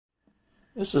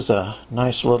This is a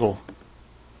nice little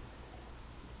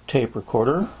tape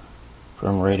recorder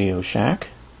from Radio Shack,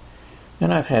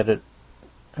 and I've had it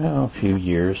a few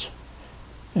years,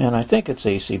 and I think it's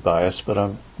AC bias, but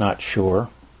I'm not sure.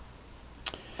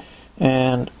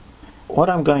 And what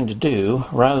I'm going to do,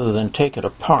 rather than take it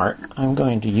apart, I'm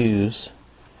going to use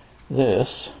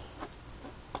this.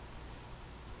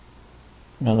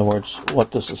 In other words,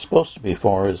 what this is supposed to be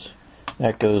for is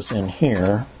that goes in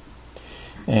here,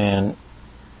 and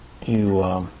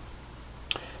you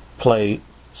play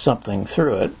something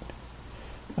through it,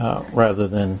 rather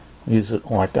than use it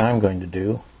like I'm going to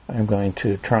do. I'm going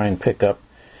to try and pick up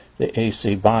the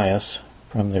AC bias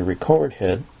from the record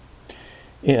head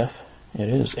if it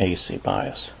is AC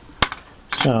bias.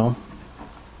 So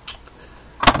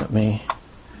let me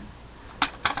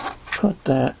put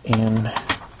that in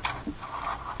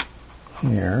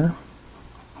here.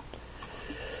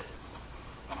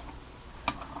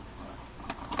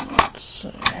 Let's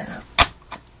see here.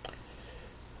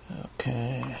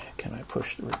 Okay, can I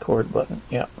push the record button?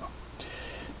 Yep.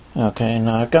 Okay,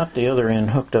 now I've got the other end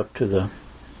hooked up to the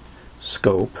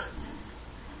scope.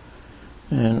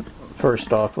 And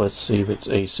first off, let's see if it's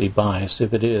AC bias.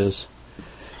 If it is,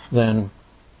 then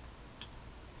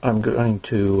I'm going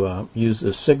to use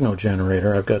the signal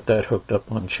generator. I've got that hooked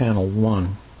up on channel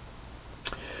 1.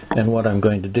 And what I'm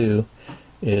going to do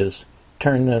is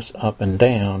turn this up and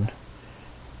down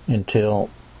until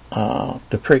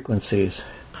the frequencies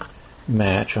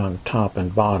match on top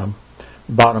and bottom.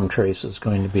 Bottom trace is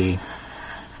going to be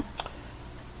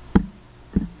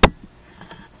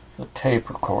the tape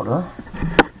recorder.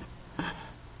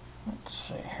 Let's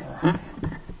see here.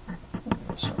 Move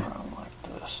this around like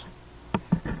this.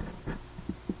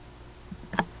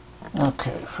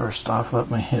 Okay, first off, let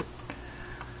me hit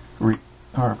the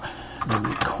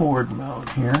record mode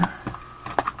here.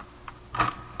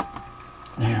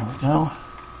 There we go.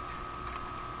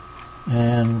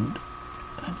 And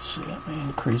let's see, let me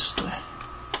increase the...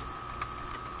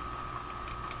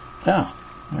 Yeah,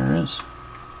 there it is.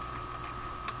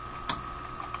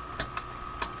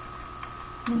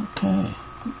 Okay,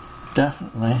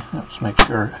 definitely, let's make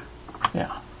sure,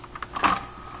 yeah,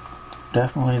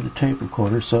 definitely the tape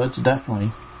recorder, so it's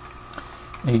definitely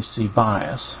AC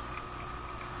bias.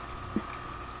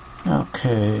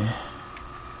 Okay,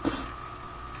 the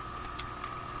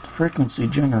frequency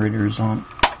generator is on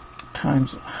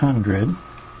times 100.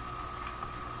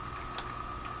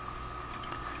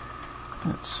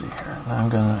 Let's see here, I'm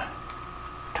going to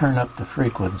turn up the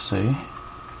frequency.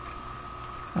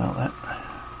 Well, that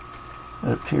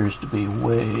appears to be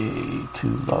way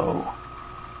too low.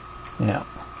 Yeah.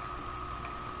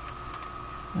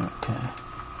 Okay.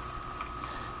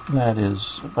 That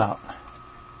is about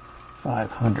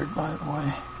 500, by the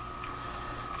way.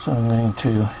 So I'm going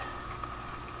to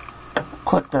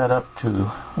click that up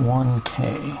to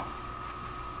 1K.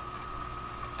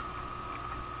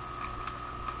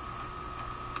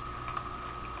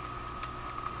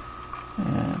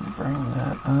 And bring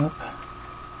that up.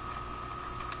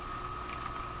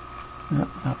 Nope,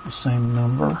 not the same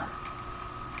number.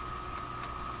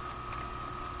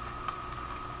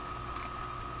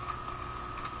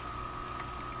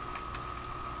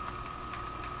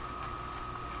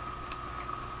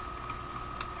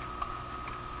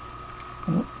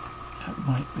 Oh, that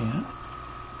might be it.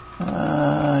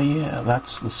 Yeah,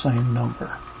 that's the same number.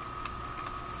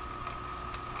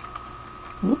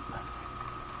 Whoop.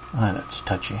 Ah, that's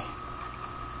touchy.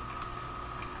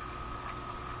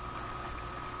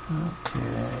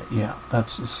 Okay, yeah,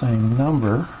 that's the same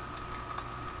number.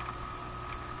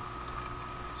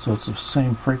 So it's the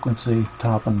same frequency,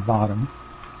 top and bottom.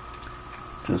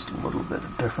 Just a little bit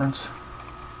of difference.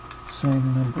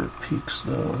 Same number of peaks,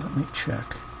 though. Let me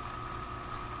check.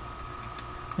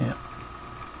 Yeah.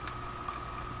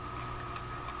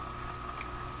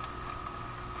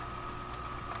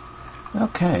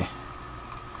 Okay.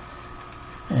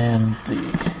 And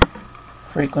the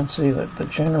frequency that the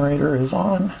generator is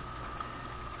on,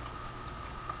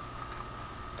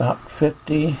 about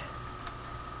 50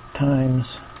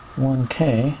 times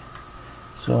 1K,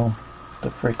 so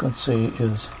the frequency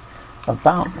is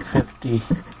about 50